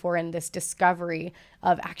experience before and this discovery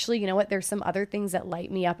of actually, you know what, there's some other things that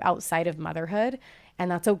light me up outside of motherhood, and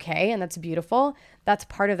that's okay. And that's beautiful. That's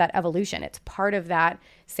part of that evolution. It's part of that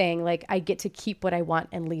saying like, I get to keep what I want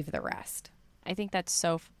and leave the rest. I think that's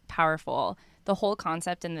so powerful. The whole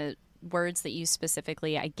concept and the words that you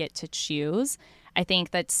specifically, I get to choose. I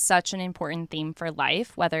think that's such an important theme for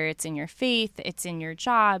life, whether it's in your faith, it's in your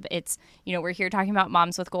job, it's, we're here talking about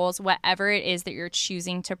moms with goals, whatever it is that you're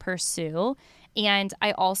choosing to pursue. And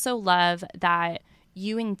I also love that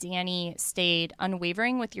you and Danny stayed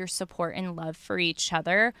unwavering with your support and love for each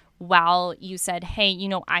other while you said, hey, you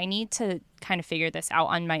know, I need to kind of figure this out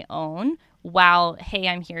on my own, while, hey,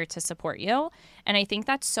 I'm here to support you. And I think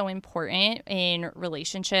that's so important in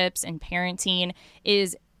relationships and parenting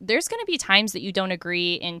is there's going to be times that you don't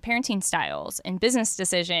agree in parenting styles and business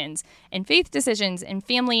decisions and faith decisions and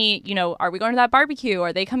family, you know, are we going to that barbecue?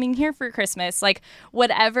 Are they coming here for Christmas? Like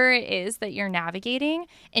whatever it is that you're navigating,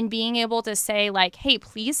 and being able to say like, hey,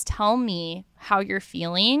 please tell me how you're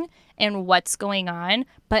feeling and what's going on,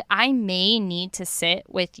 but I may need to sit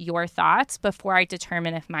with your thoughts before I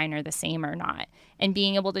determine if mine are the same or not. And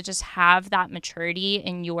being able to just have that maturity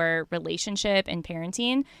in your relationship and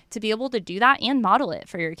parenting to be able to do that and model it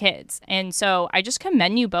for your kids. And so I just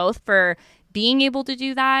commend you both for being able to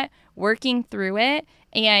do that, working through it,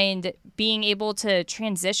 and being able to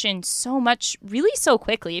transition so much really so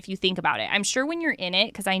quickly if you think about it. I'm sure when you're in it,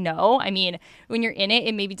 because I know, I mean, when you're in it,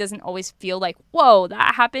 it maybe doesn't always feel like, whoa,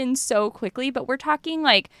 that happened so quickly. But we're talking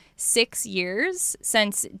like 6 years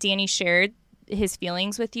since Danny shared his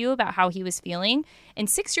feelings with you about how he was feeling. And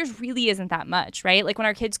 6 years really isn't that much, right? Like when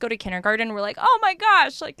our kids go to kindergarten, we're like, oh my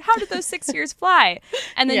gosh, like how did those 6 years fly?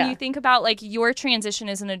 And then you think about like your transition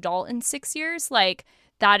as an adult in 6 years, like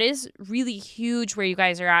that is really huge where you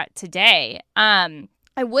guys are at today. I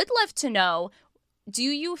would love to know, do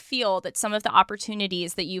you feel that some of the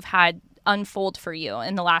opportunities that you've had unfold for you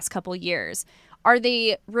in the last couple years, are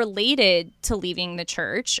they related to leaving the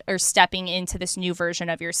church or stepping into this new version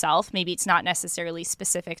of yourself? Maybe it's not necessarily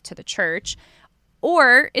specific to the church.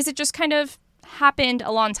 Or is it just kind of happened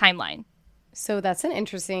along timeline? So that's an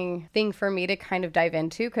interesting thing for me to kind of dive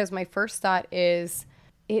into, because my first thought is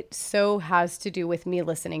it so has to do with me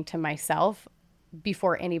listening to myself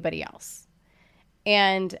before anybody else.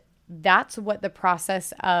 And that's what the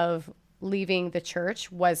process of leaving the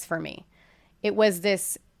church was for me. It was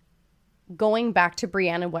this going back to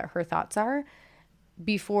Brianne and what her thoughts are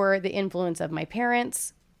before the influence of my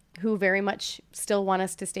parents, who very much still want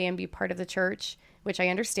us to stay and be part of the church, which I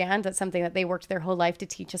understand. That's something that they worked their whole life to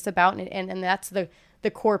teach us about. And that's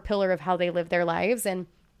the core pillar of how they live their lives. And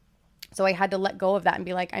so I had to let go of that and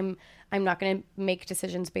be like, I'm not going to make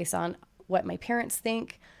decisions based on what my parents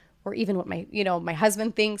think, or even what my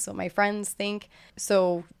husband thinks, what my friends think.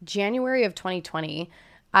 So January of 2020,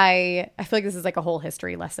 I feel like this is like a whole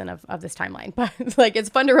history lesson of this timeline, but like it's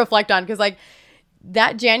fun to reflect on, because like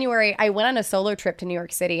that January I went on a solo trip to New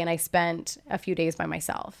York City and I spent a few days by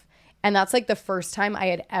myself. And that's like the first time I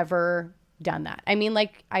had ever done that. I mean,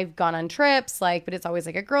 like I've gone on trips, like, but it's always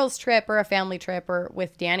like a girls trip or a family trip or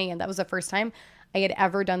with Danny. And that was the first time I had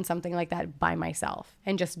ever done something like that by myself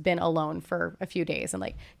and just been alone for a few days and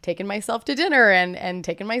like taken myself to dinner and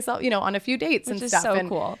taken myself, on a few dates and stuff. Which is so and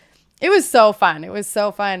cool. It was so fun. It was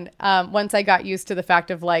so fun. Once I got used to the fact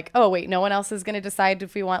of like, oh wait, no one else is going to decide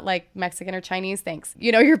if we want like Mexican or Chinese. Thanks.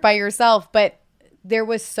 You're by yourself. But there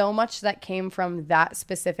was so much that came from that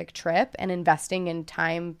specific trip and investing in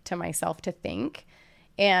time to myself to think.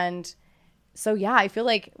 And so, yeah, I feel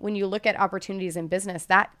like when you look at opportunities in business,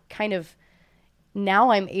 that kind of,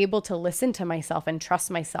 now I'm able to listen to myself and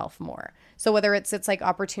trust myself more. So whether it's like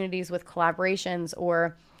opportunities with collaborations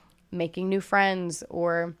or making new friends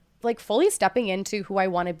or like fully stepping into who I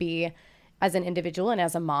want to be as an individual and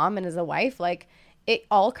as a mom and as a wife, like it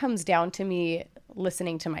all comes down to me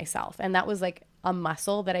listening to myself. And that was like a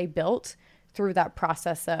muscle that I built through that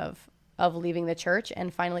process of leaving the church.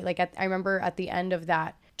 And finally, like I remember at the end of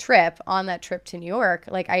that trip, on that trip to New York,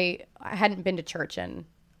 like I hadn't been to church in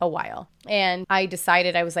a while. And I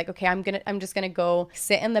decided, I was like, okay, I'm just going to go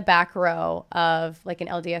sit in the back row of like an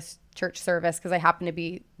LDS church service, because I happened to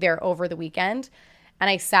be there over the weekend. And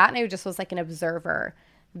I sat and I just was like an observer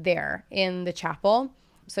there in the chapel.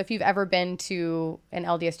 So if you've ever been to an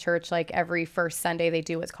LDS church, like every first Sunday they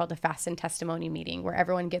do what's called a fast and testimony meeting, where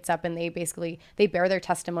everyone gets up and they bear their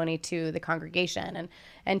testimony to the congregation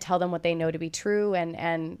and tell them what they know to be true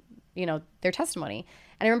and their testimony.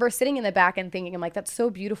 And I remember sitting in the back and thinking, I'm like, that's so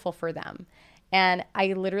beautiful for them. And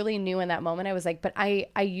I literally knew in that moment, I was like, but I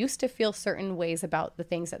used to feel certain ways about the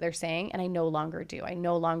things that they're saying, and I no longer do. I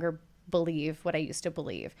no longer believe what I used to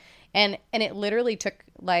believe. And it literally took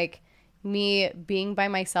like me being by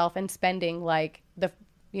myself and spending like the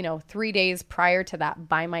 3 days prior to that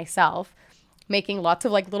by myself, making lots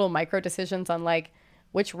of like little micro decisions on like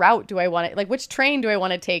which route do I want to, like which train do I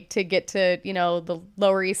want to take to get to the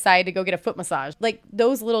Lower East Side to go get a foot massage, like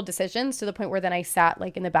those little decisions, to the point where then I sat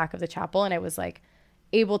like in the back of the chapel and I was like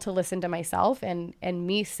able to listen to myself and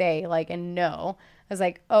me say like, and no, I was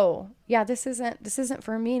like, oh yeah, this isn't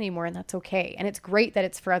for me anymore, and that's okay. And it's great that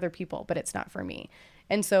it's for other people, but it's not for me.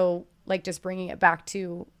 And so like just bringing it back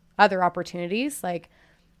to other opportunities, like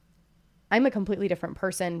I'm a completely different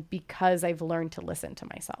person because I've learned to listen to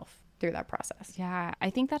myself through that process. Yeah, I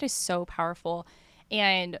think that is so powerful.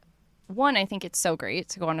 And one, I think it's so great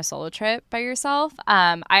to go on a solo trip by yourself.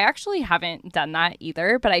 I actually haven't done that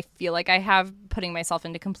either, but I feel like I have, putting myself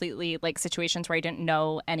into completely like situations where I didn't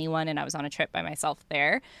know anyone and I was on a trip by myself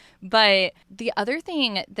there. But the other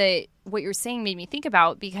thing that what you're saying made me think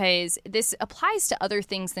about, because this applies to other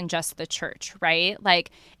things than just the church, right?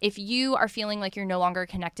 Like if you are feeling like you're no longer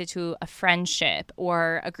connected to a friendship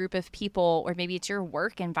or a group of people, or maybe it's your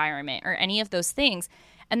work environment or any of those things,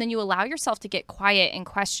 and then you allow yourself to get quiet and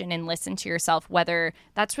question and listen to yourself whether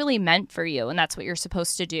that's really meant for you and that's what you're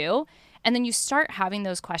supposed to do. And then you start having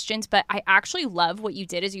those questions. But I actually love what you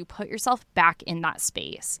did is you put yourself back in that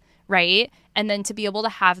space, right? And then to be able to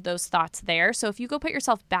have those thoughts there. So if you go put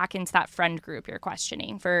yourself back into that friend group you're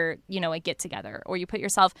questioning for, a get together, or you put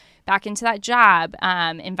yourself back into that job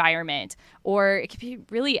environment, or it could be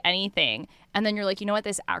really anything. And then you're like, you know what,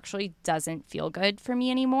 this actually doesn't feel good for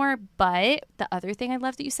me anymore. But the other thing I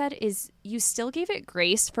love that you said is you still gave it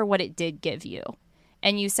grace for what it did give you.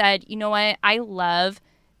 And you said, you know what, I love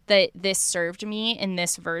that this served me in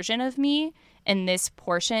this version of me, in this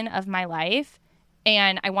portion of my life.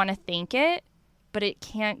 And I want to thank it, but it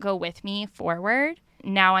can't go with me forward.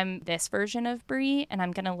 Now I'm this version of Brie, and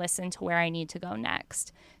I'm going to listen to where I need to go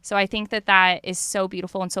next. So I think that that is so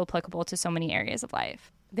beautiful and so applicable to so many areas of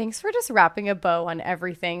life. Thanks for just wrapping a bow on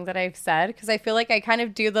everything that I've said, because I feel like I kind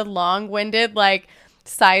of do the long-winded, like,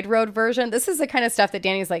 side road version. This is the kind of stuff that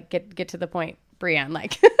Danny's like, get to the point, Brianne.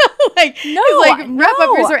 Like, wrap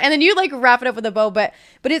up your story, and then you like wrap it up with a bow. But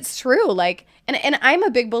it's true. Like, and I'm a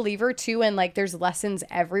big believer too. And like, there's lessons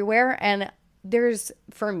everywhere. And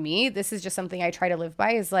for me, this is just something I try to live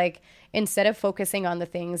by, is like, instead of focusing on the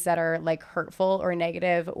things that are like hurtful or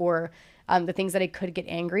negative, or the things that I could get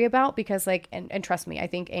angry about, because like, and trust me, I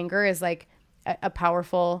think anger is like a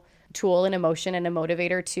powerful tool and emotion and a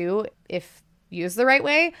motivator too, if used the right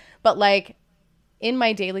way. But like, in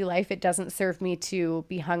my daily life, it doesn't serve me to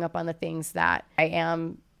be hung up on the things that I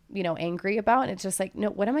am, angry about. And it's just like, no,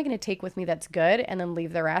 what am I going to take with me that's good, and then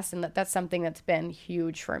leave the rest? And that's something that's been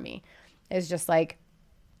huge for me, is just like,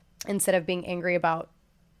 instead of being angry about,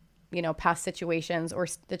 past situations or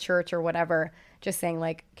the church or whatever, just saying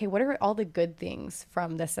like, okay, what are all the good things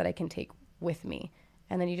from this that I can take with me?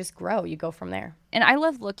 And then you just grow, you go from there. And I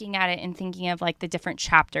love looking at it and thinking of like the different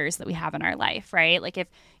chapters that we have in our life, right? Like if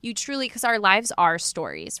you truly, because our lives are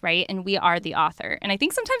stories, right? And we are the author. And I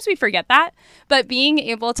think sometimes we forget that, but being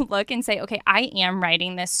able to look and say, okay, I am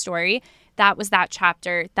writing this story. That was that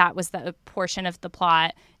chapter. That was the portion of the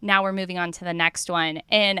plot. Now we're moving on to the next one.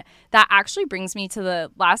 And that actually brings me to the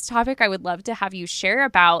last topic I would love to have you share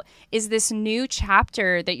about, is this new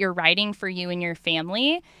chapter that you're writing for you and your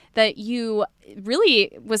family, that you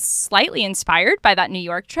really was slightly inspired by that New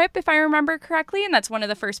York trip, if I remember correctly. And that's one of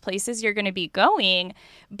the first places you're going to be going.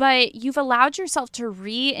 But you've allowed yourself to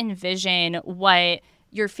re-envision what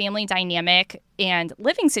your family dynamic and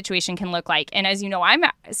living situation can look like. And as you know, I'm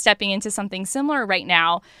stepping into something similar right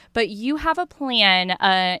now, but you have a plan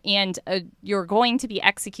and you're going to be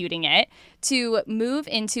executing it to move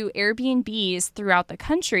into Airbnbs throughout the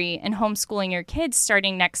country and homeschooling your kids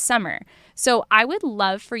starting next summer. So I would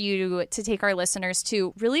love for you to take our listeners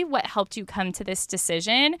to really what helped you come to this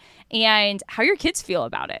decision and how your kids feel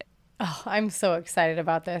about it. Oh, I'm so excited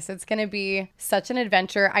about this. It's going to be such an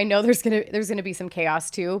adventure. I know there's going to be some chaos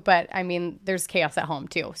too, but I mean, there's chaos at home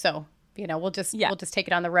too. So, we'll just take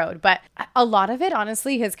it on the road. But a lot of it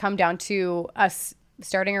honestly has come down to us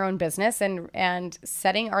starting our own business and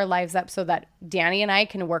setting our lives up so that Danny and I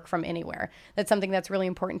can work from anywhere. That's something that's really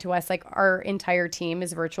important to us. Like, our entire team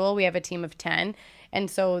is virtual. We have a team of 10. And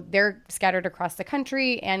so they're scattered across the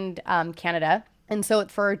country and Canada. And so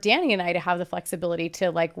for Danny and I to have the flexibility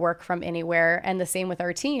to like work from anywhere, and the same with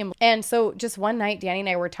our team. And so just one night, Danny and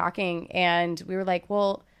I were talking, and we were like,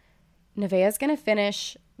 well, Nevaeh's going to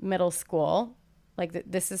finish middle school. Like,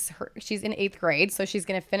 this is she's in 8th grade. So she's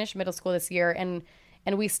going to finish middle school this year. And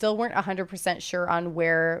we still weren't 100% sure on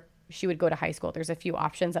where she would go to high school. There's a few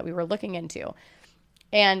options that we were looking into,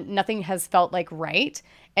 and nothing has felt like right.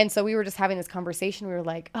 And so we were just having this conversation. We were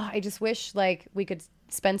like, oh, I just wish like we could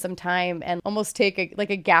spend some time and almost take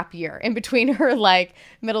a gap year in between her like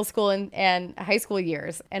middle school and high school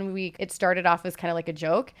years. And it started off as kind of like a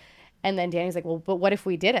joke. And then Danny's like, well, but what if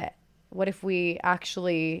we did it? What if we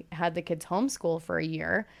actually had the kids homeschool for a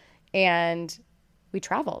year and we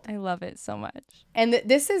traveled. I love it so much. And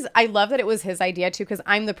I love that it was his idea too, because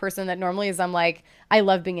I'm the person that normally is, I'm like, I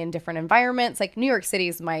love being in different environments. Like New York City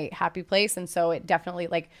is my happy place. And so it definitely,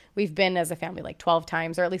 like, we've been as a family like 12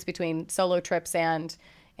 times, or at least between solo trips and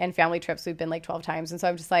family trips, we've been like 12 times. And so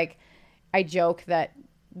I'm just like, I joke that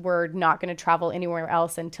we're not going to travel anywhere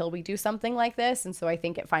else until we do something like this. And so I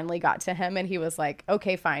think it finally got to him and he was like,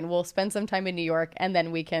 okay, fine, we'll spend some time in New York and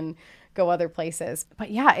then we can go other places. But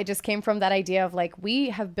yeah, it just came from that idea of like,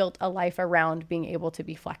 we have built a life around being able to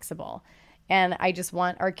be flexible. And I just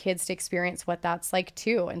want our kids to experience what that's like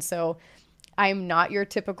too. And so I'm not your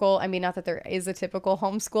typical, I mean, not that there is a typical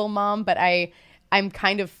homeschool mom, but I'm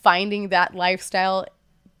kind of finding that lifestyle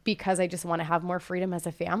because I just want to have more freedom as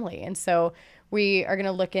a family. And so we are going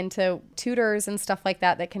to look into tutors and stuff like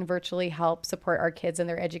that can virtually help support our kids in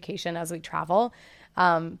their education as we travel.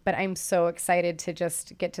 But I'm so excited to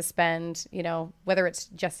just get to spend, you know, whether it's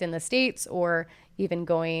just in the States or even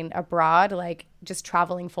going abroad, like just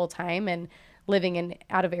traveling full time and living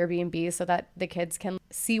out of Airbnb so that the kids can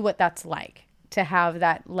see what that's like to have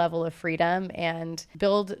that level of freedom and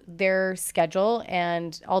build their schedule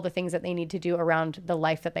and all the things that they need to do around the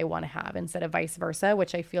life that they want to have instead of vice versa,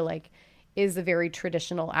 which I feel like is a very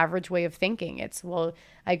traditional average way of thinking. It's, well,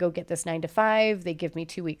 I go get this 9 to 5, they give me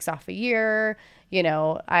 2 weeks off a year. You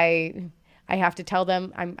know, I have to tell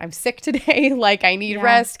them I'm sick today. Like I need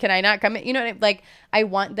rest. Can I not come in? You know, like I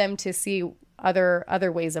want them to see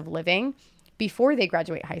other ways of living before they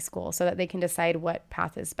graduate high school so that they can decide what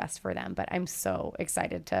path is best for them. But I'm so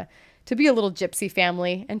excited to be a little gypsy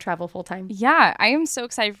family and travel full time. Yeah, I am so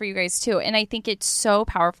excited for you guys too. And I think it's so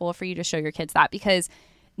powerful for you to show your kids that, because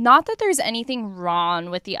not that there's anything wrong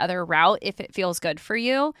with the other route if it feels good for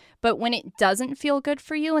you, but when it doesn't feel good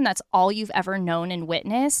for you and that's all you've ever known and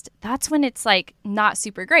witnessed, that's when it's like not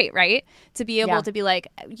super great, right? To be able to be like,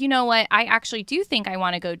 you know what, I actually do think I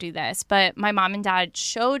want to go do this, but my mom and dad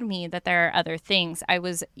showed me that there are other things. I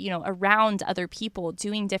was, you know, around other people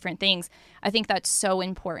doing different things. I think that's so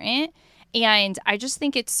important. And I just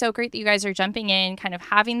think it's so great that you guys are jumping in, kind of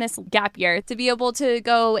having this gap year to be able to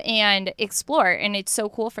go and explore. And it's so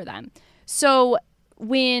cool for them. So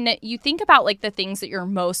when you think about like the things that you're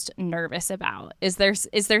most nervous about, is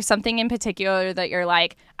there something in particular that you're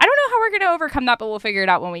like, I don't know how we're going to overcome that, but we'll figure it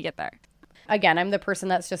out when we get there? Again, I'm the person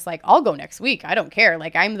that's just like, I'll go next week. I don't care.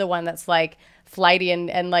 Like I'm the one that's like flighty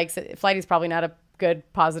and like flighty is probably not a good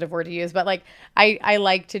positive word to use, but like I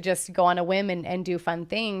like to just go on a whim and do fun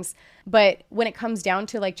things. But when it comes down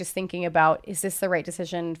to like just thinking about, is this the right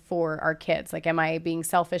decision for our kids? Like, am I being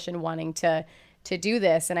selfish and wanting to do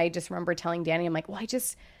this? And I just remember telling Danny, I'm like, well, I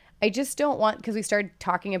just don't want, because we started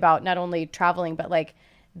talking about not only traveling, but like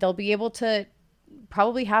they'll be able to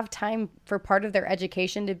probably have time for part of their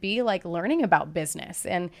education to be like learning about business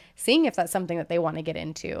and seeing if that's something that they want to get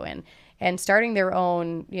into and starting their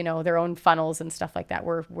own, you know, their own funnels and stuff like that.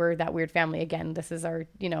 We're that weird family. Again, this is our,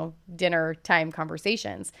 you know, dinner time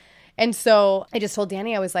conversations. And so I just told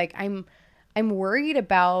Danny, I was like, I'm worried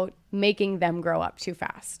about making them grow up too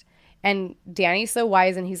fast. And Danny's so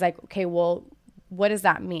wise and he's like, okay, well, what does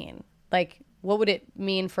that mean? Like, what would it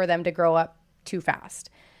mean for them to grow up too fast?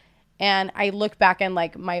 And I look back in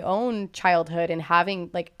like my own childhood and having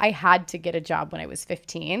like, I had to get a job when I was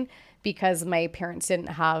 15 because my parents didn't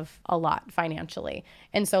have a lot financially.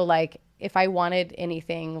 And so like, if I wanted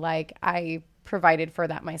anything, like I provided for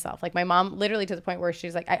that myself. Like my mom, literally to the point where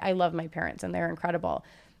she's like, I love my parents and they're incredible.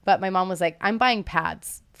 But my mom was like, I'm buying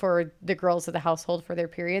pads for the girls of the household for their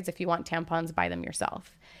periods. If you want tampons, buy them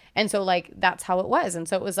yourself. And so like, that's how it was. And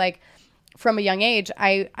so it was like, from a young age,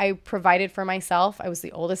 I provided for myself. I was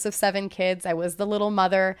the oldest of 7 kids. I was the little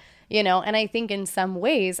mother, you know, and I think in some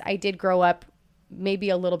ways I did grow up maybe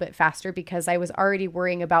a little bit faster because I was already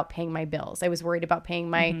worrying about paying my bills. I was worried about paying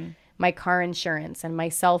my car insurance and my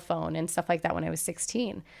cell phone and stuff like that when I was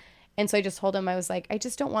 16. And so I just told him, I was like, I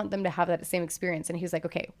just don't want them to have that same experience. And he was like,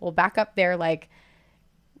 okay, well, back up there. Like,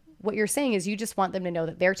 what you're saying is you just want them to know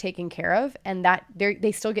that they're taken care of and that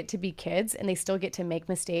they still get to be kids and they still get to make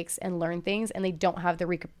mistakes and learn things, and they don't have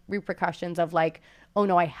the repercussions of like, oh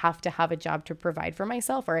no, I have to have a job to provide for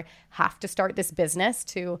myself, or I have to start this business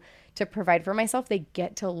to provide for myself. They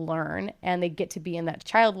get to learn and they get to be in that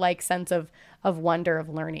childlike sense of wonder of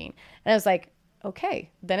learning. And I was like,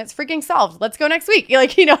 okay, then it's freaking solved. Let's go next week.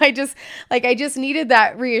 Like, you know, I just needed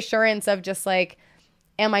that reassurance of just like,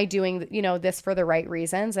 am I doing, you know, this for the right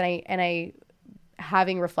reasons? And I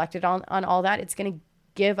having reflected on all that, it's going to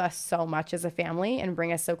give us so much as a family and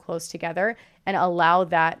bring us so close together and allow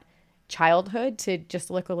that childhood to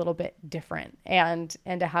just look a little bit different and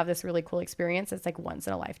to have this really cool experience. It's like once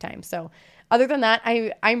in a lifetime. So other than that,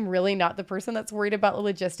 I'm really not the person that's worried about the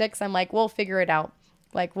logistics. I'm like, we'll figure it out.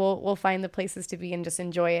 Like we'll find the places to be and just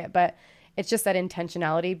enjoy it. But it's just that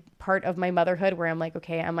intentionality part of my motherhood where I'm like,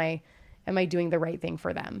 okay, am I doing the right thing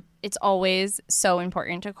for them? It's always so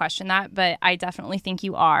important to question that, but I definitely think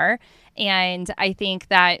you are. And I think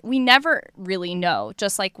that we never really know,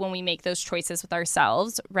 just like when we make those choices with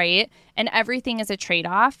ourselves, right? And everything is a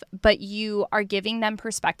trade-off, but you are giving them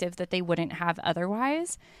perspective that they wouldn't have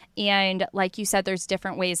otherwise. And like you said, there's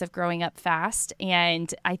different ways of growing up fast.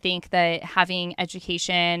 And I think that having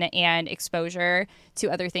education and exposure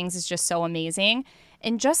to other things is just so amazing.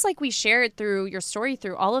 And just like we shared through your story,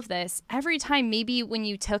 through all of this, every time maybe when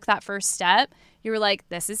you took that first step, you were like,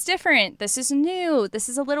 this is different, this is new, this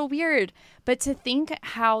is a little weird. But to think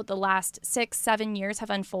how the last 6-7 years have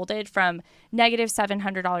unfolded from negative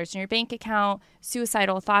 $700 in your bank account,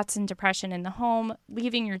 suicidal thoughts and depression in the home,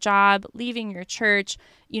 leaving your job, leaving your church,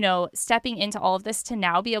 stepping into all of this to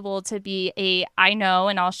now be able to be I know,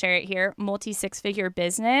 and I'll share it here, multi-6-figure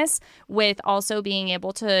business with also being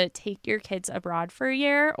able to take your kids abroad for a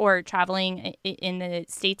year or traveling in the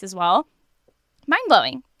States as well.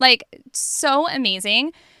 Mind-blowing, like so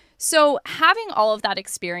amazing. So having all of that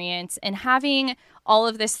experience and having all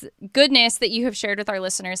of this goodness that you have shared with our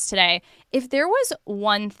listeners today, if there was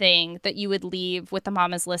one thing that you would leave with the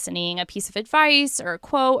mamas listening, a piece of advice or a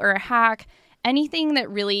quote or a hack, anything that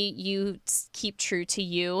really you keep true to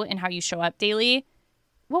you and how you show up daily,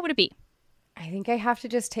 what would it be? I think I have to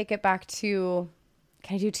just take it back to,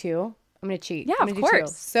 can I do 2? I'm going to cheat. Yeah, of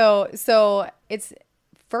course. So it's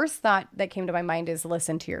first thought that came to my mind is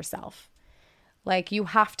listen to yourself. Like you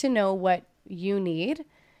have to know what you need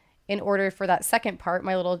in order for that second part.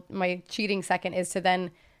 My cheating second is to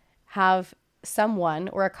then have someone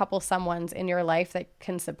or a couple someones in your life that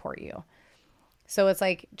can support you. So it's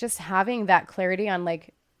like just having that clarity on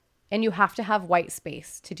like, and you have to have white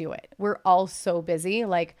space to do it. We're all so busy,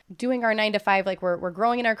 like doing our 9 to 5, like we're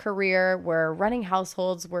growing in our career, we're running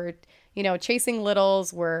households, we're, chasing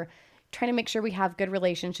littles, we're trying to make sure we have good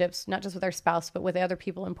relationships, not just with our spouse, but with other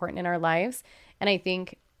people important in our lives. And I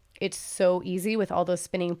think it's so easy with all those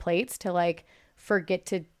spinning plates to like forget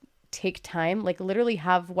to take time, like literally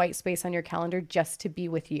have white space on your calendar just to be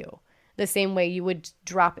with you. The same way you would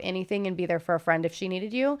drop anything and be there for a friend if she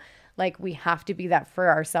needed you. Like we have to be that for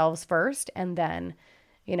ourselves first. And then,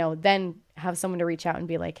 then have someone to reach out and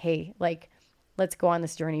be like, hey, like, let's go on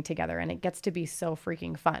this journey together. And it gets to be so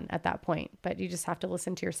freaking fun at that point. But you just have to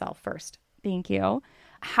listen to yourself first. Thank you.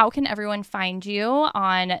 How can everyone find you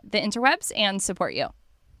on the interwebs and support you?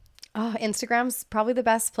 Oh, Instagram's probably the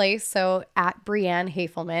best place. So at Brianne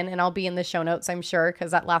Hoefelmann, and I'll be in the show notes, I'm sure,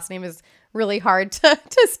 because that last name is really hard to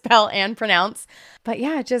spell and pronounce. But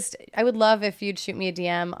yeah, I would love if you'd shoot me a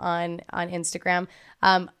DM on Instagram.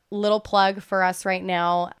 Little plug for us right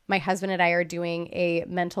now. My husband and I are doing a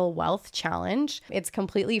mental wealth challenge. It's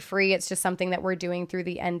completely free. It's just something that we're doing through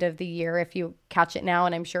the end of the year. If you catch it now,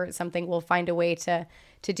 and I'm sure it's something we'll find a way to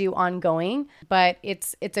do ongoing, but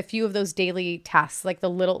it's a few of those daily tasks, like the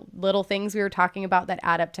little things we were talking about that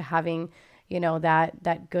add up to having,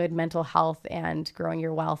 that good mental health and growing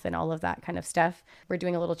your wealth and all of that kind of stuff. We're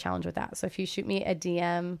doing a little challenge with that. So if you shoot me a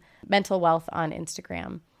DM, mental wealth on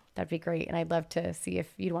Instagram, that'd be great. And I'd love to see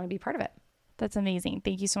if you'd want to be part of it. That's amazing.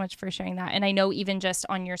 Thank you so much for sharing that. And I know even just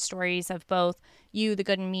on your stories of both you, The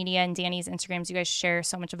Good in Media, and Danny's Instagrams, you guys share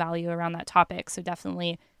so much value around that topic. So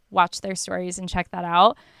definitely watch their stories and check that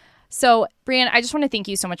out. So Brianne, I just want to thank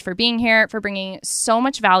you so much for being here, for bringing so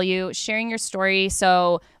much value, sharing your story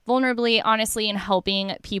so vulnerably, honestly, and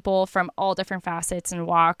helping people from all different facets and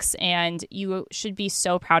walks. And you should be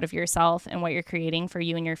so proud of yourself and what you're creating for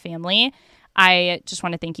you and your family. I just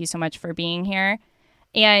want to thank you so much for being here.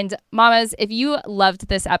 And mamas, if you loved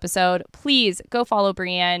this episode, please go follow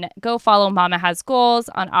Brianne. Go follow Mama Has Goals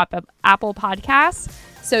on Apple Podcasts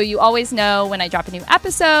so you always know when I drop a new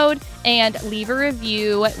episode, and leave a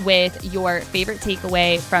review with your favorite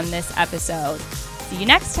takeaway from this episode. See you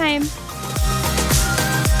next time.